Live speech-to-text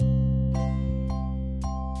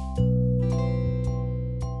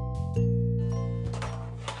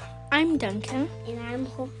I'm Duncan. And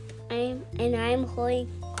I'm holding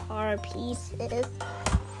car pieces.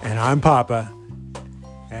 And I'm Papa.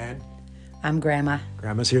 And I'm Grandma.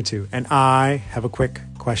 Grandma's here too. And I have a quick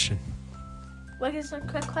question. What is a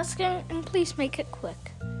quick question? And please make it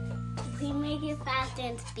quick. We make it fast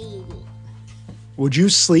and speedy. Would you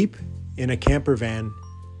sleep in a camper van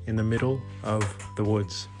in the middle of the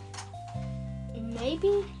woods?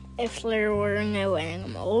 Maybe if there were no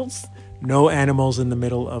animals. No animals in the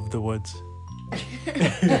middle of the woods.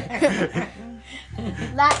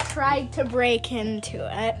 That tried to break into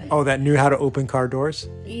it. Oh, that knew how to open car doors?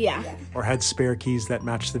 Yeah. Or had spare keys that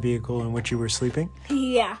matched the vehicle in which you were sleeping?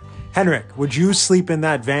 Yeah. Henrik, would you sleep in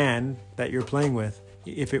that van that you're playing with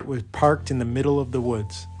if it was parked in the middle of the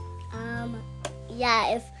woods?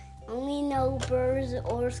 Yeah, if only no birds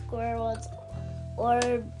or squirrels or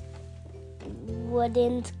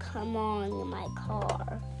wouldn't come on in my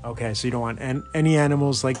car. Okay, so you don't want any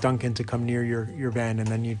animals like Duncan to come near your van, and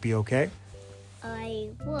then you'd be okay? I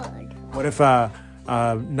would. What if a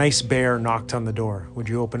nice bear knocked on the door? Would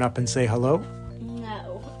you open up and say hello?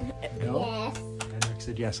 No. No? Yes. Henrik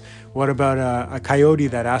said yes. What about a coyote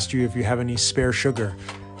that asked you if you have any spare sugar?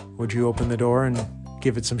 Would you open the door and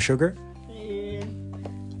give it some sugar?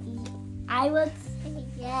 I would say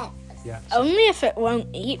yes. Yes. Only if it won't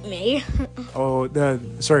eat me. Oh,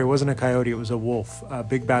 sorry, it wasn't a coyote. It was a wolf, a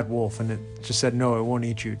big bad wolf, and it just said, no, it won't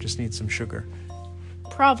eat you. It just needs some sugar.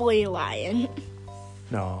 Probably a lion.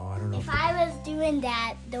 No, I don't know. If I was doing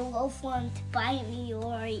that, the wolf won't bite me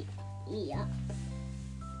or eat me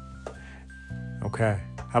up. Okay.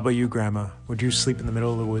 How about you, Grandma? Would you sleep in the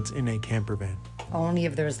middle of the woods in a camper van? Only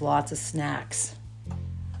if there's lots of snacks.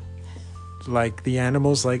 Like the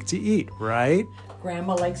animals like to eat, right?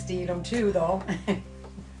 Grandma likes to eat them too, though.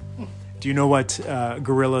 Do you know what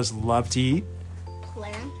gorillas love to eat?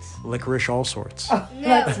 Plants? Licorice, all sorts.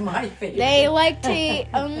 That's my favorite. They like to eat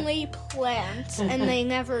only plants and they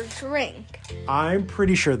never drink. I'm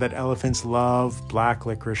pretty sure that elephants love black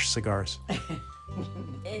licorice cigars. No,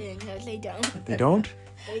 they don't. They don't?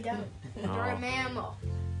 They don't. They're a mammal.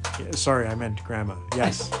 Yeah, sorry, I meant Grandma.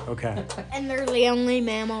 Yes, okay. And they're the only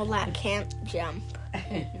mammal that can't jump.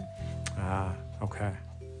 Ah, okay.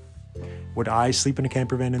 Would I sleep in a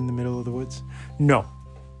camper van in the middle of the woods? No.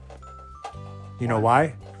 You know why?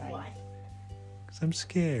 Why? Because I'm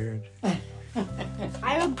scared.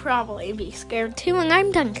 I would probably be scared too, and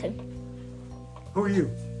I'm Duncan. Who are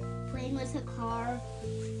you? Playing with a car.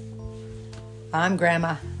 I'm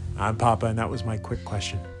Grandma. I'm Papa, and that was my quick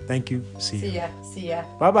question. Thank you. See See ya. ya. See ya.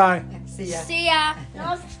 Bye-bye. See ya. See ya.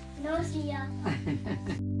 No, see ya.